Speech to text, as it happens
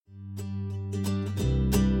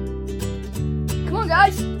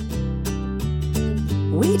guys.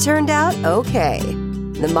 We turned out okay.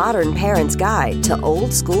 The modern parent's guide to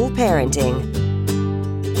old school parenting.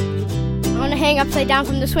 I want to hang upside down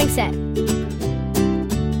from the swing set.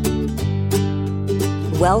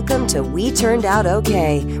 Welcome to We Turned Out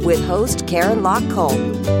Okay with host Karen Locke-Cole.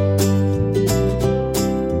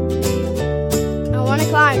 I want to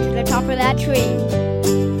climb to the top of that tree.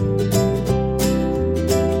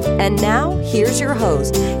 And now, here's your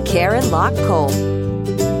host, Karen Locke-Cole.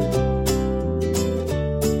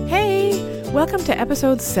 Welcome to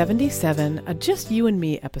episode 77, a Just You and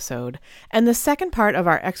Me episode, and the second part of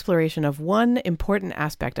our exploration of one important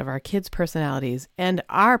aspect of our kids' personalities and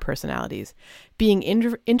our personalities, being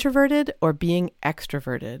introverted or being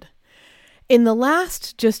extroverted. In the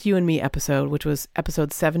last Just You and Me episode, which was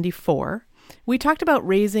episode 74, we talked about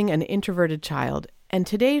raising an introverted child, and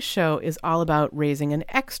today's show is all about raising an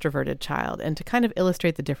extroverted child. And to kind of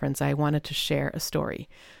illustrate the difference, I wanted to share a story.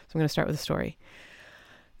 So I'm going to start with a story.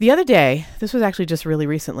 The other day, this was actually just really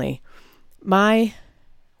recently,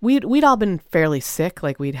 we'd all been fairly sick,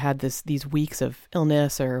 like we'd had these weeks of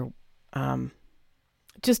illness or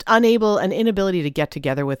just an inability to get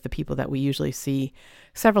together with the people that we usually see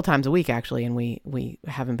several times a week, actually, and we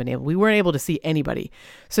weren't able to see anybody.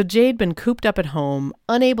 So Jay'd been cooped up at home,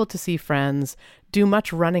 unable to see friends, do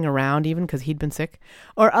much running around even because he'd been sick,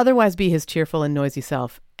 or otherwise be his cheerful and noisy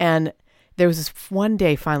self. And there was this one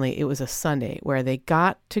day, finally, it was a Sunday, where they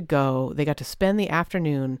got to spend the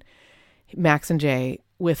afternoon, Max and Jay,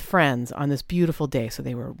 with friends on this beautiful day. So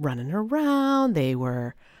they were running around, they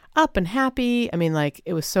were up and happy. I mean, like,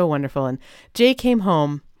 it was so wonderful. And Jay came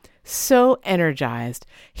home so energized.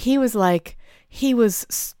 He was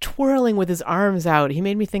twirling with his arms out. He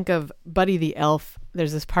made me think of Buddy the Elf.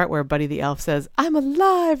 There's this part where Buddy the Elf says, "I'm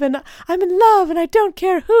alive and I'm in love and I don't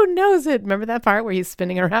care who knows it." Remember that part where he's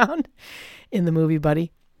spinning around in the movie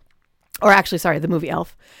Buddy? Or actually, sorry, the movie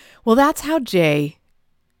Elf. Well, that's how Jay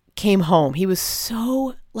came home. He was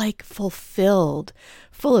so fulfilled,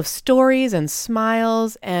 full of stories and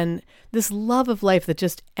smiles and this love of life that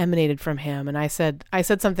just emanated from him. And I said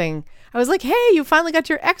something, I was like, "Hey, you finally got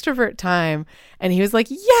your extrovert time." And he was like,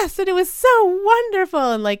 "Yes." And it was so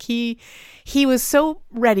wonderful. And he was so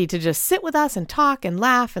ready to just sit with us and talk and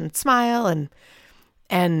laugh and smile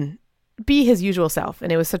and be his usual self.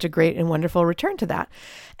 And it was such a great and wonderful return to that.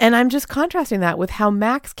 And I'm just contrasting that with how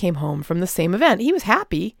Max came home from the same event. He was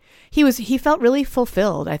happy. He felt really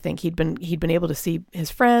fulfilled. I think he'd been able to see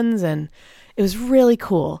his friends and it was really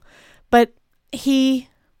cool. But he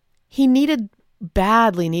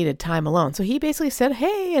badly needed time alone. So he basically said,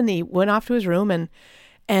 "Hey," and he went off to his room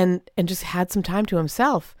and just had some time to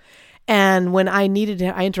himself. And when I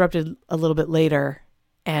interrupted a little bit later,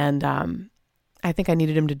 and I think I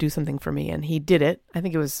needed him to do something for me, and he did it. I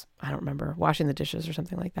think it was, I don't remember, washing the dishes or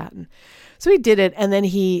something like that. And so he did it, and then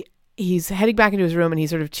he's heading back into his room, and he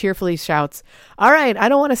sort of cheerfully shouts, "All right, I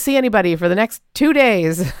don't want to see anybody for the next 2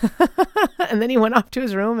 days." And then he went off to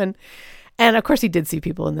his room, and of course he did see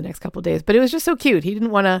people in the next couple of days, but it was just so cute. He didn't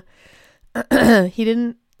want to,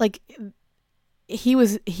 he'd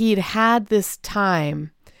had this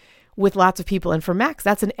time with lots of people. And for Max,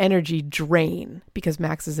 that's an energy drain because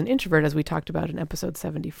Max is an introvert, as we talked about in episode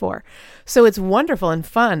 74. So it's wonderful and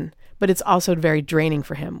fun, but it's also very draining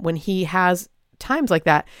for him. When he has times like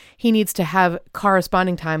that, he needs to have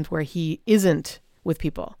corresponding times where he isn't with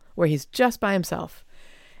people, where he's just by himself.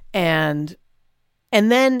 And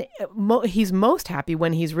then he's most happy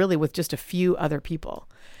when he's really with just a few other people.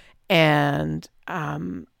 And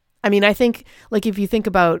I think, if you think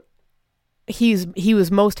about, he was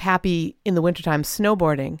most happy in the wintertime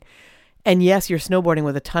snowboarding. And yes, you're snowboarding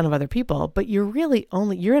with a ton of other people, but you're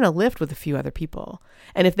in a lift with a few other people.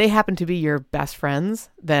 And if they happen to be your best friends,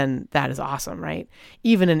 then that is awesome, right?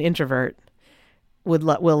 Even an introvert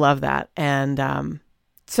will love that. And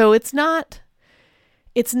so it's not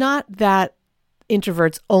that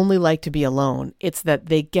introverts only like to be alone. It's that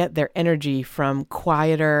they get their energy from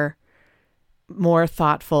quieter, more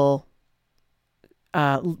thoughtful,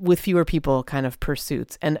 with fewer people kind of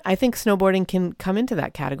pursuits. And I think snowboarding can come into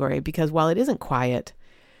that category because while it isn't quiet,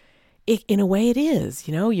 in a way it is.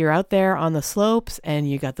 You're out there on the slopes and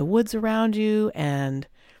you got the woods around you and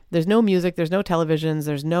there's no music, there's no televisions,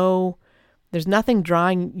 there's nothing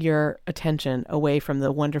drawing your attention away from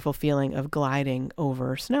the wonderful feeling of gliding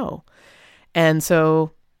over snow. And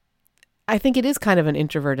so I think it is kind of an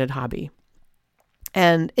introverted hobby.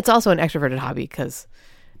 And it's also an extroverted hobby because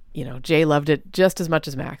Jay loved it just as much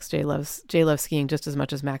as Max. Jay loves skiing just as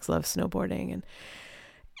much as Max loves snowboarding. And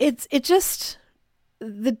it just,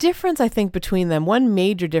 the difference I think between them, one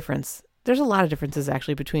major difference there's a lot of differences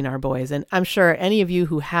actually between our boys. And I'm sure any of you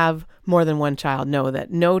who have more than one child know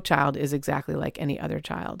that no child is exactly like any other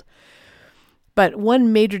child. But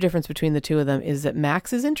one major difference between the two of them is that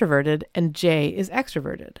Max is introverted and Jay is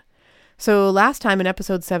extroverted. So last time in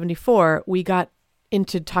episode 74, we got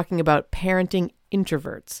into talking about parenting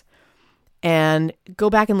introverts. And go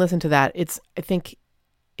back and listen to that. I think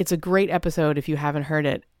it's a great episode if you haven't heard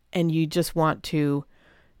it and you just want to,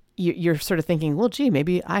 you're sort of thinking, well, gee,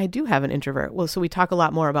 maybe I do have an introvert. Well, so we talk a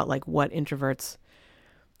lot more about like what introverts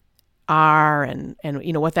are and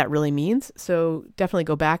what that really means. So definitely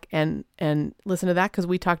go back and listen to that because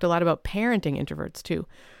we talked a lot about parenting introverts too.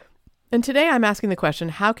 And today I'm asking the question,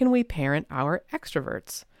 how can we parent our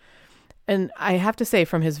extroverts? And I have to say,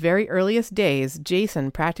 from his very earliest days,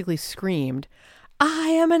 Jason practically screamed, I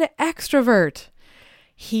am an extrovert.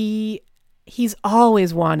 He's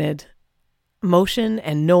always wanted motion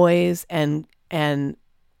and noise and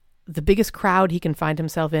the biggest crowd he can find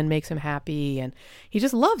himself in makes him happy. And he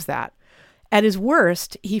just loves that. At his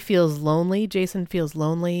worst, he feels lonely. Jason feels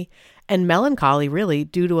lonely and melancholy, really,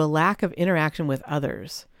 due to a lack of interaction with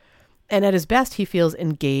others. And at his best, he feels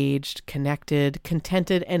engaged, connected,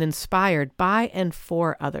 contented, and inspired by and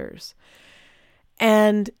for others.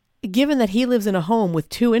 And given that he lives in a home with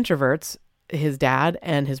two introverts, his dad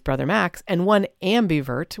and his brother Max, and one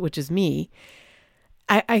ambivert, which is me,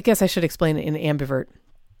 I guess I should explain it in ambivert.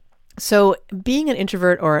 So being an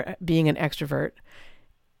introvert or being an extrovert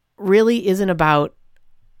really isn't about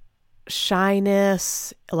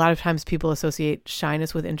shyness. A lot of times people associate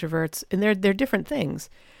shyness with introverts, and they're different things.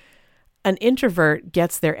 An introvert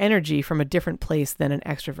gets their energy from a different place than an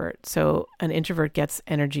extrovert. So an introvert gets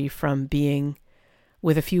energy from being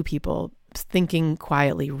with a few people, thinking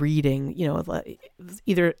quietly, reading,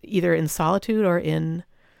 either in solitude or in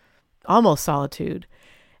almost solitude.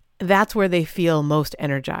 That's where they feel most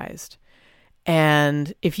energized.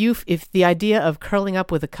 And if the idea of curling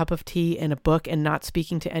up with a cup of tea and a book and not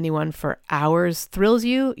speaking to anyone for hours thrills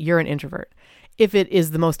you, you're an introvert. If it is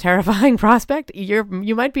the most terrifying prospect,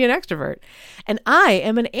 you might be an extrovert. And I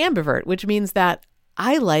am an ambivert, which means that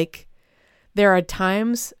there are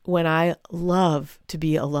times when I love to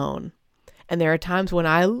be alone. And there are times when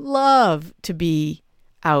I love to be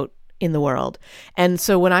out in the world. And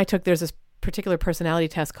so there's this particular personality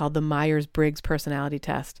test called the Myers-Briggs personality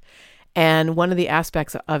test. And one of the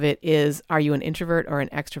aspects of it is, are you an introvert or an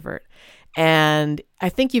extrovert? And I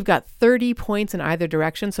think you've got 30 points in either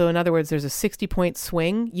direction. So in other words, there's a 60-point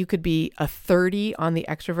swing. You could be a 30 on the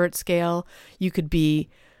extrovert scale. You could be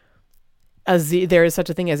there is such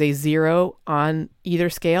a thing as a 0 on either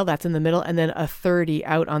scale. That's in the middle. And then a 30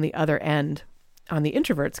 out on the other end on the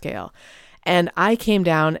introvert scale. And I came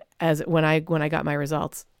down when I got my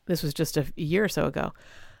results, this was just a year or so ago,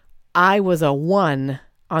 I was a 1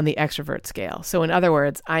 on the extrovert scale. So in other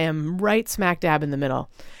words, I am right smack dab in the middle.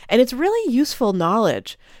 And it's really useful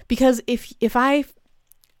knowledge because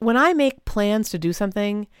when I make plans to do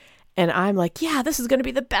something and I'm like, yeah, this is going to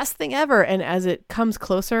be the best thing ever. And as it comes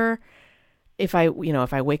closer, if I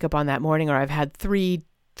wake up on that morning or I've had three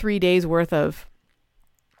days worth of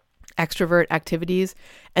extrovert activities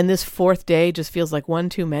and this fourth day just feels like one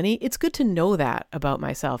too many, it's good to know that about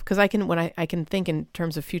myself because I can think in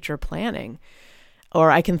terms of future planning. Or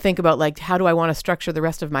I can think about like, how do I want to structure the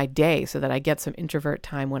rest of my day so that I get some introvert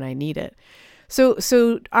time when I need it? So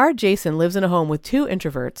our Jason lives in a home with two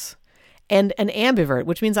introverts and an ambivert,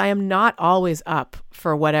 which means I am not always up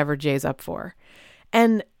for whatever Jay's up for.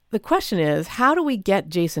 And the question is, how do we get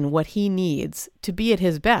Jason what he needs to be at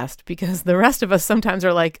his best? Because the rest of us sometimes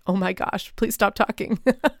are like, oh my gosh, please stop talking.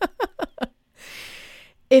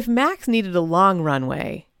 If Max needed a long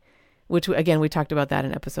runway, which again, we talked about that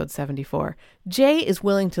in episode 74. Jay is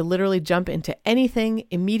willing to literally jump into anything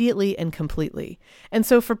immediately and completely. And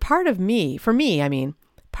so part of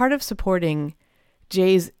supporting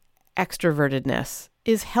Jay's extrovertedness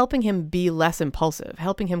is helping him be less impulsive,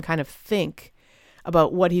 helping him kind of think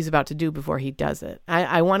about what he's about to do before he does it.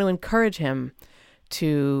 I want to encourage him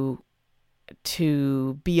to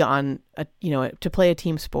be on, to play a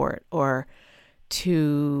team sport or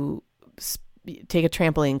to take a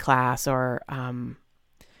trampoline class or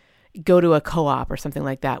go to a co-op or something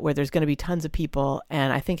like that where there's going to be tons of people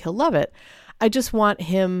and I think he'll love it. I just want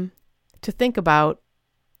him to think about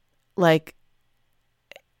like,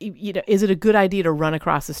 is it a good idea to run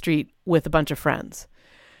across the street with a bunch of friends?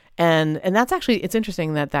 And that's actually, it's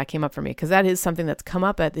interesting that came up for me because that is something that's come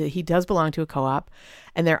up he does belong to a co-op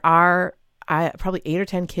and there are probably 8 or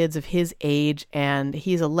 10 kids of his age and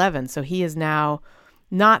he's 11. So he is now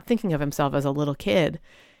not thinking of himself as a little kid.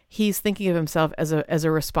 He's thinking of himself as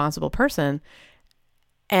a responsible person.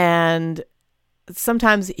 And And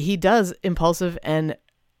sometimes he does impulsive and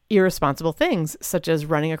irresponsible things, such as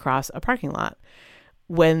running across a parking lot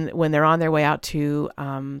when they're on their way out to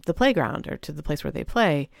the playground or to the place where they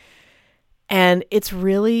play. And it's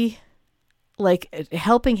really like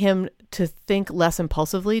helping him to think less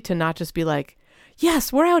impulsively, to not just be like,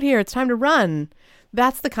 yes, we're out here, it's time to run.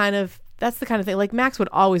 That's the kind of thing. Like Max would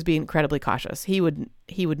always be incredibly cautious. He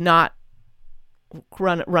would not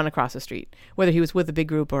run across the street, whether he was with a big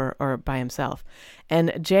group or by himself.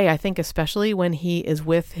 And Jay, I think especially when he is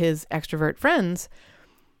with his extrovert friends,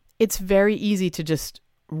 it's very easy to just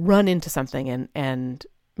run into something and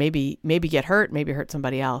maybe get hurt, maybe hurt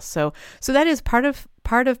somebody else. So that is part of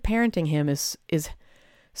parenting him is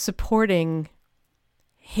supporting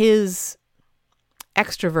his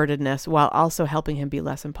extrovertedness while also helping him be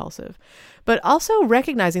less impulsive, but also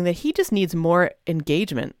recognizing that he just needs more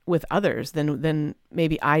engagement with others than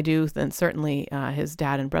maybe I do, than certainly his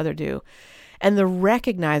dad and brother do. And the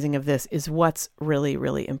recognizing of this is what's really,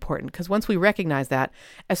 really important. Because once we recognize that,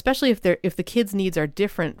 especially if the kids' needs are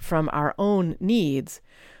different from our own needs,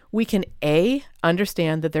 we can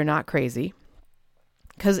understand that they're not crazy.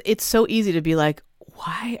 Because it's so easy to be like,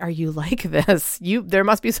 why are you like this? There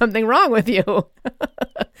must be something wrong with you.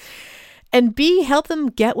 And B, help them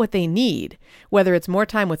get what they need, whether it's more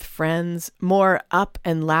time with friends, more up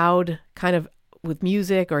and loud kind of with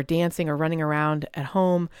music or dancing or running around at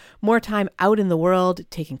home, more time out in the world,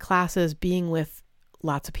 taking classes, being with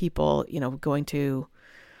lots of people, going to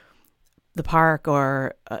the park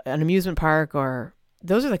or an amusement park, or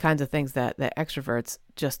those are the kinds of things that extroverts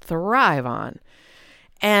just thrive on.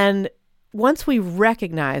 And once we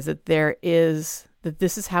recognize that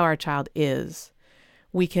this is how our child is,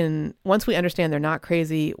 once we understand they're not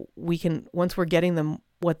crazy, once we're getting them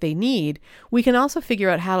what they need, we can also figure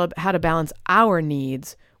out how to balance our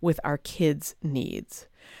needs with our kids' needs.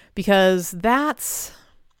 Because I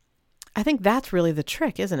think that's really the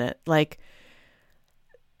trick, isn't it? Like,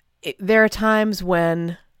 there are times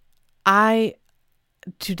when I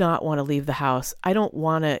do not want to leave the house. I don't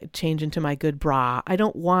want to change into my good bra. I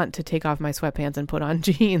don't want to take off my sweatpants and put on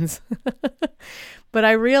jeans. But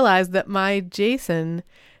I realize that my Jason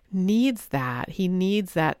needs that. He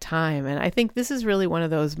needs that time. And I think this is really one of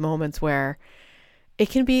those moments where it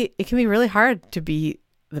can be really hard to be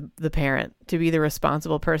the parent, to be the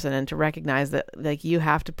responsible person, and to recognize that like you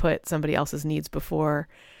have to put somebody else's needs before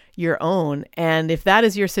your own. And if that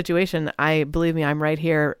is your situation, believe me, I'm right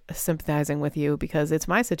here sympathizing with you, because it's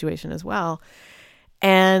my situation as well.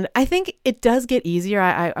 And I think it does get easier.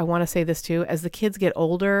 I want to say this too, as the kids get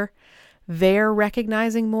older, they're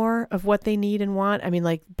recognizing more of what they need and want. I mean,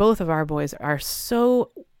 like, both of our boys are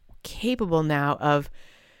so capable now of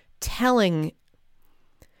sharing,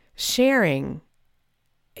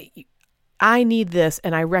 I need this,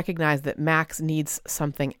 and I recognize that Max needs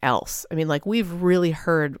something else. I mean, like, we've really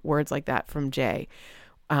heard words like that from Jay,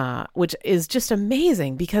 which is just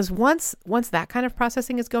amazing, because once that kind of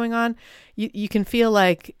processing is going on, you can feel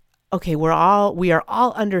like, okay, we are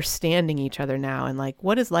all understanding each other now. And like,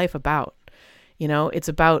 what is life about? It's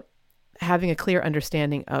about having a clear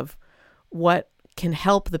understanding of what can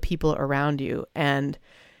help the people around you, and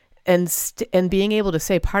being able to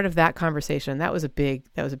say part of that conversation, that was a big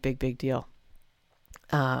deal.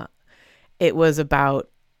 It was about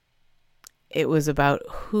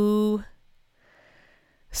who.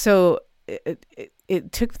 So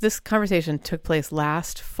this conversation took place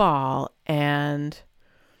last fall, and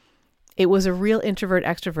it was a real introvert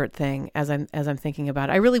extrovert thing as I'm thinking about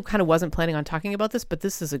it. I really kind of wasn't planning on talking about this, but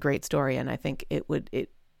this is a great story, and I think it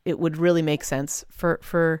would really make sense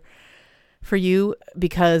for you,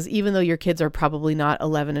 because even though your kids are probably not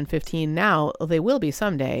 11 and 15 now, they will be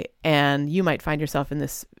someday, and you might find yourself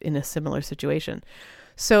in a similar situation.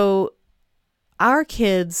 So our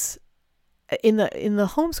kids in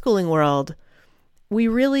the homeschooling world,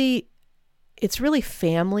 it's really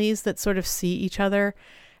families that sort of see each other.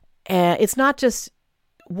 And it's not just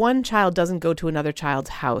one child doesn't go to another child's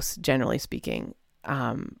house, generally speaking,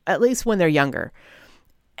 at least when they're younger.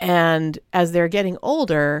 And as they're getting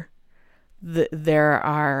older, there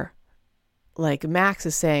are, like, Max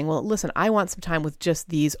is saying, well, listen, I want some time with just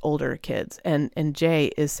these older kids. And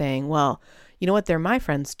Jay is saying, well, you know what? They're my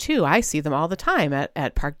friends too. I see them all the time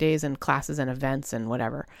at park days and classes and events and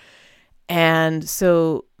whatever. And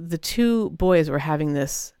so the two boys were having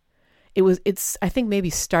this, I think maybe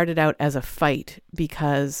started out as a fight,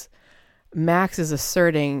 because Max is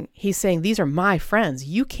he's saying, these are my friends.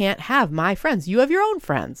 You can't have my friends. You have your own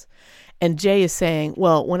friends. And Jay is saying,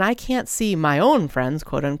 well, when I can't see my own friends,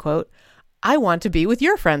 quote unquote, I want to be with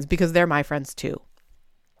your friends because they're my friends too.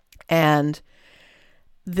 And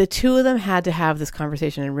the two of them had to have this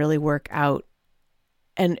conversation and really work out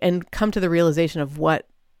and come to the realization of what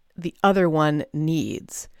the other one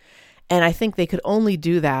needs. And I think they could only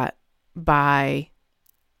do that by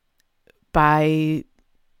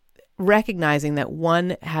recognizing that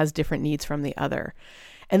one has different needs from the other.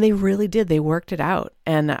 And they really did. They worked it out.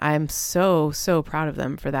 And I'm so, so proud of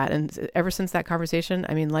them for that. And ever since that conversation,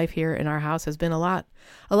 I mean, life here in our house has been a lot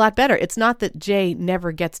better. It's not that Jay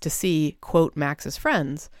never gets to see, quote, Max's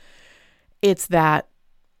friends. It's that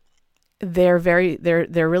they're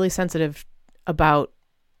really sensitive about,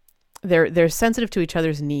 they're sensitive to each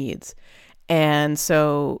other's needs. And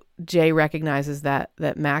so Jay recognizes that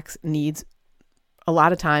Max needs a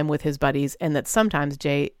lot of time with his buddies, and that sometimes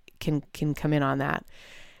Jay can come in on that.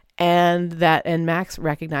 And Max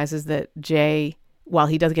recognizes that Jay, while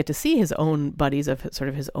he does get to see his own buddies of sort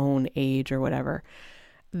of his own age or whatever,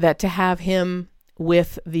 that to have him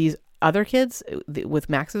with these other kids, with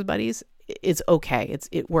Max's buddies, it's okay.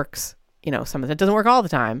 It works, some of it doesn't work all the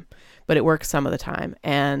time, but it works some of the time.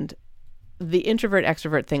 And the introvert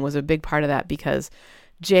extrovert thing was a big part of that, because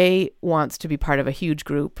Jay wants to be part of a huge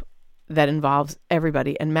group that involves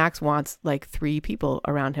everybody, and Max wants like 3 people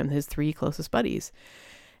around him, his 3 closest buddies.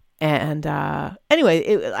 And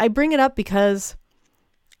anyway, I bring it up because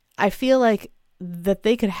I feel like that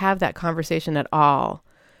they could have that conversation at all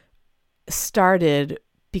started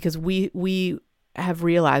because we have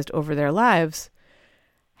realized over their lives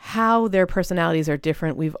how their personalities are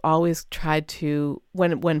different. We've always tried to,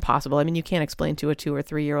 when possible, I mean, you can't explain to a 2 or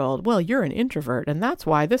 3 year old, well, you're an introvert and that's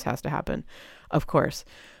why this has to happen, of course.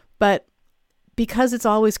 But because it's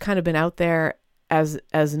always kind of been out there as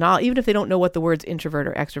not, even if they don't know what the words introvert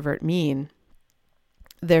or extrovert mean,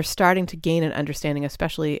 they're starting to gain an understanding,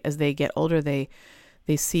 especially as they get older. They're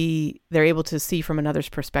able to see from another's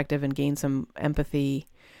perspective and gain some empathy.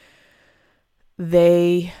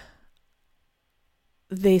 They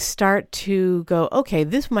start to go, okay,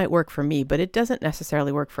 this might work for me, but it doesn't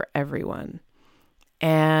necessarily work for everyone.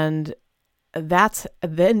 And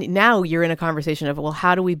now you're in a conversation of, well,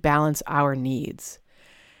 how do we balance our needs?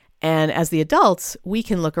 And as the adults, we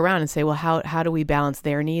can look around and say, well, how do we balance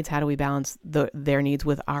their needs? How do we balance their needs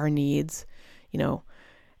with our needs?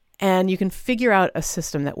 And you can figure out a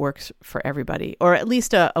system that works for everybody, or at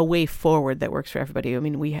least a way forward that works for everybody. I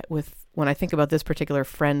mean, when I think about this particular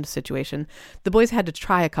friend situation, the boys had to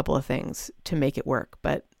try a couple of things to make it work,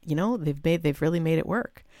 but they've really made it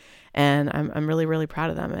work. And I'm really, really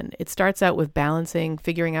proud of them. And it starts out with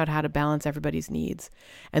figuring out how to balance everybody's needs.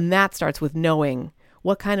 And that starts with knowing,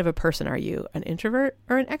 what kind of a person are you, an introvert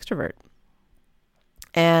or an extrovert?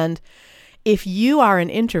 And if you are an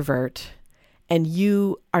introvert and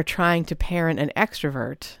you are trying to parent an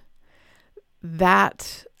extrovert, I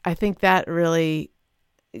think that really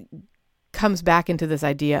comes back into this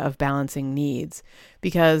idea of balancing needs.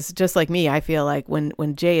 Because just like me, I feel like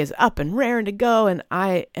when Jay is up and raring to go and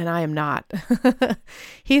I am not,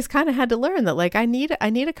 he's kind of had to learn that, like, I need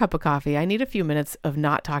a cup of coffee. I need a few minutes of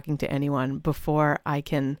not talking to anyone before I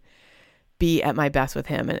can be at my best with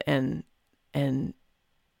him and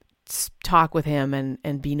talk with him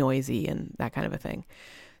and be noisy and that kind of a thing.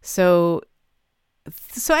 So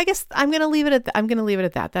I guess I'm going to leave it at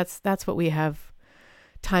that. That's what we have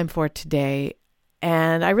time for today.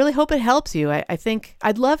 And I really hope it helps you. I think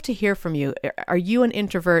I'd love to hear from you. Are you an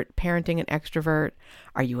introvert parenting an extrovert?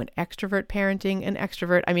 Are you an extrovert parenting an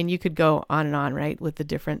extrovert? I mean, you could go on and on, right, with the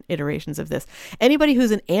different iterations of this. Anybody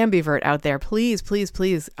who's an ambivert out there, please,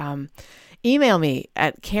 email me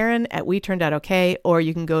at Karen@WeTurnedOutOK, or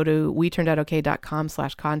you can go to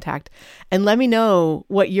WeTurnedOutOK.com/contact and let me know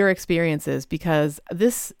what your experience is, because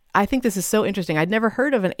I think this is so interesting. I'd never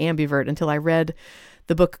heard of an ambivert until I read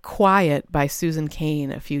the book Quiet by Susan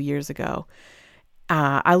Cain a few years ago.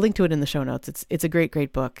 I'll link to it in the show notes. It's a great,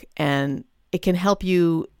 great book, and it can help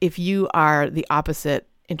you if you are the opposite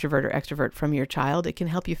introvert or extrovert from your child. It can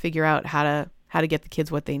help you figure out how to get the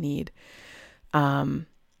kids what they need. And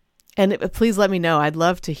please let me know. I'd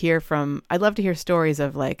love to hear stories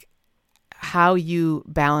of like how you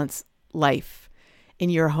balance life in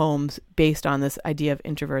your homes based on this idea of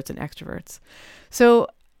introverts and extroverts. So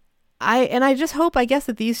I just hope, I guess,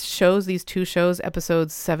 that these 2 shows,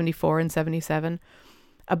 episodes 74 and 77,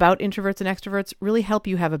 about introverts and extroverts, really help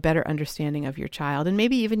you have a better understanding of your child and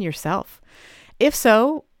maybe even yourself. If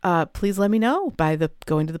so, please let me know by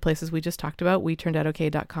going to the places we just talked about,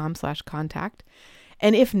 WeTurnedOutOK.com/contact.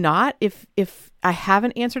 And if not, if I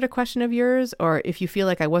haven't answered a question of yours, or if you feel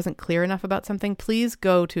like I wasn't clear enough about something, please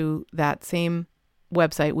go to that same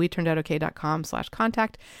website,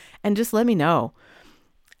 WeTurnedOutOK.com/contact, and just let me know.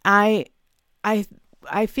 I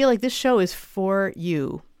I feel like this show is for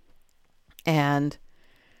you, and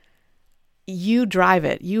you drive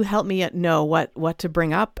it. You help me know what to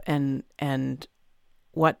bring up and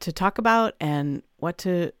what to talk about and what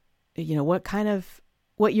your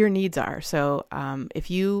needs are. So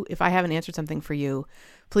if I haven't answered something for you,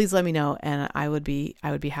 please let me know, and I would be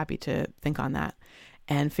happy to think on that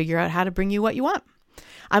and figure out how to bring you what you want.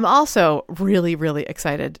 I'm also really, really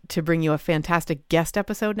excited to bring you a fantastic guest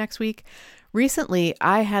episode next week. Recently,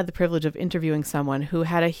 I had the privilege of interviewing someone who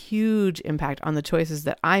had a huge impact on the choices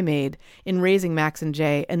that I made in raising Max and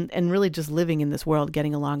Jay and really just living in this world,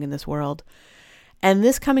 getting along in this world. And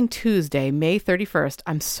this coming Tuesday, May 31st,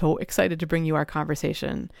 I'm so excited to bring you our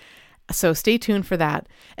conversation. So stay tuned for that.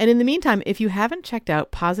 And in the meantime, if you haven't checked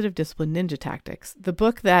out Positive Discipline Ninja Tactics, the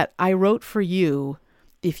book that I wrote for you,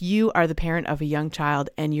 if you are the parent of a young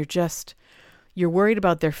child and you're worried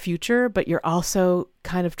about their future, but you're also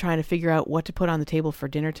kind of trying to figure out what to put on the table for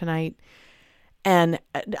dinner tonight. And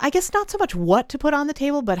I guess not so much what to put on the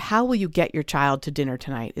table, but how will you get your child to dinner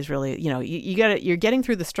tonight is really, you're getting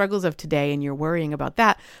through the struggles of today and you're worrying about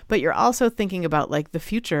that, but you're also thinking about like the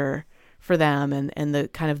future for them and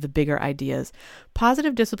the kind of the bigger ideas.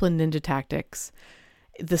 Positive Discipline Ninja Tactics.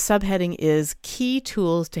 The subheading is Key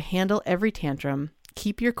Tools to Handle Every Tantrum,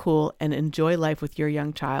 Keep Your Cool, and Enjoy Life with Your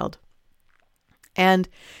Young Child. And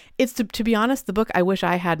it's, to be honest, the book I wish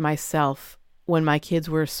I had myself when my kids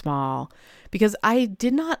were small, because I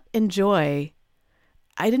didn't enjoy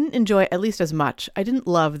at least as much. I didn't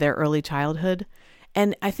love their early childhood.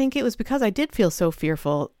 And I think it was because I did feel so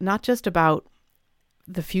fearful, not just about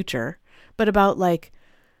the future, but about like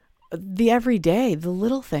the everyday, the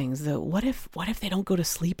little things, what if they don't go to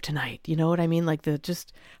sleep tonight? You know what I mean? Like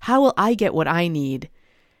how will I get what I need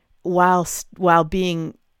while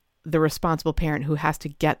being the responsible parent who has to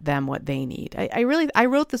get them what they need? I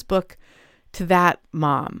wrote this book to that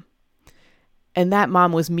mom, and that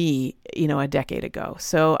mom was me, a decade ago.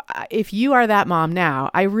 So if you are that mom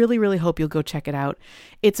now, I really, really hope you'll go check it out.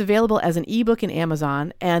 It's available as an ebook in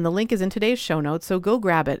Amazon, and the link is in today's show notes. So go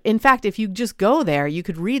grab it. In fact, if you just go there, you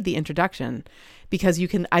could read the introduction, because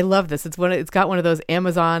I love this. It's got one of those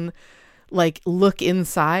Amazon like look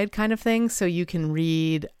inside kind of things. So you can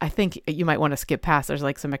read, I think you might want to skip past. There's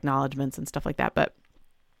like some acknowledgments and stuff like that, but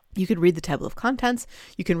you could read the table of contents.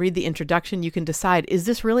 You can read the introduction. You can decide, is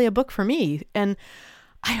this really a book for me? And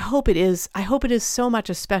I hope it is. I hope it is so much,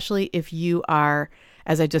 especially if you are,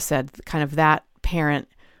 as I just said, kind of that parent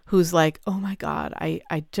who's like, oh my God, I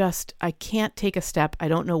can't take a step. I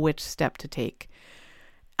don't know which step to take.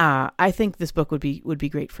 I think this book would be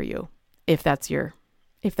great for you if that's your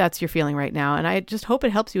feeling right now. And I just hope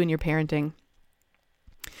it helps you in your parenting.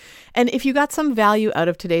 And if you got some value out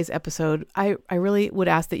of today's episode, I really would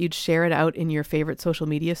ask that you'd share it out in your favorite social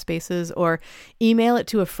media spaces or email it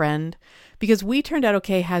to a friend, because We Turned Out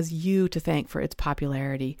Okay has you to thank for its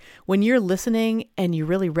popularity. When you're listening and you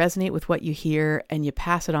really resonate with what you hear and you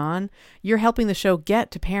pass it on, you're helping the show get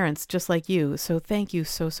to parents just like you. So thank you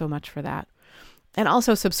so, so much for that. And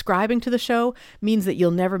also, subscribing to the show means that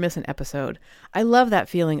you'll never miss an episode. I love that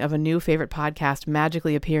feeling of a new favorite podcast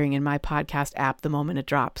magically appearing in my podcast app the moment it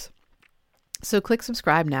drops. So click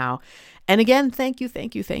subscribe now. And again, thank you,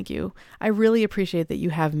 thank you, thank you. I really appreciate that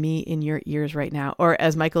you have me in your ears right now. Or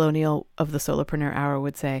as Michael O'Neill of the Solopreneur Hour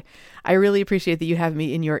would say, I really appreciate that you have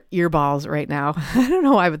me in your earballs right now. I don't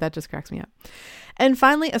know why, but that just cracks me up. And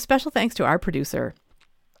finally, a special thanks to our producer,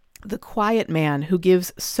 the quiet man who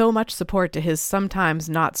gives so much support to his sometimes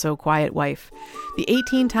not so quiet wife, the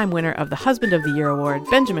 18-time winner of the Husband of the Year Award,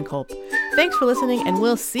 Benjamin Culp. Thanks for listening, and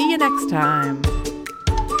we'll see you next time.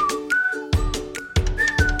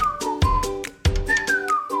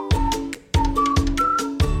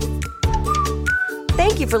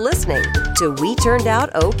 Thank you for listening to We Turned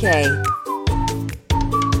Out Okay.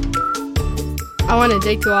 I want to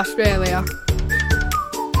dig to Australia.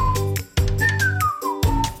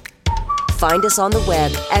 Find us on the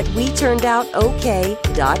web at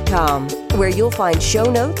WeTurnedOutOK.com, where you'll find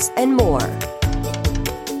show notes and more.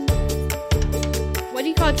 What do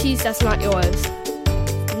you call cheese that's not yours?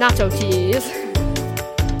 Nacho cheese.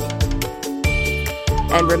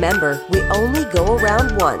 And remember, we only go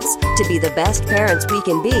around once. To be the best parents we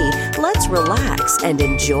can be, let's relax and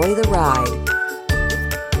enjoy the ride.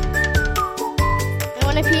 I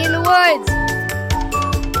want to pee in the woods.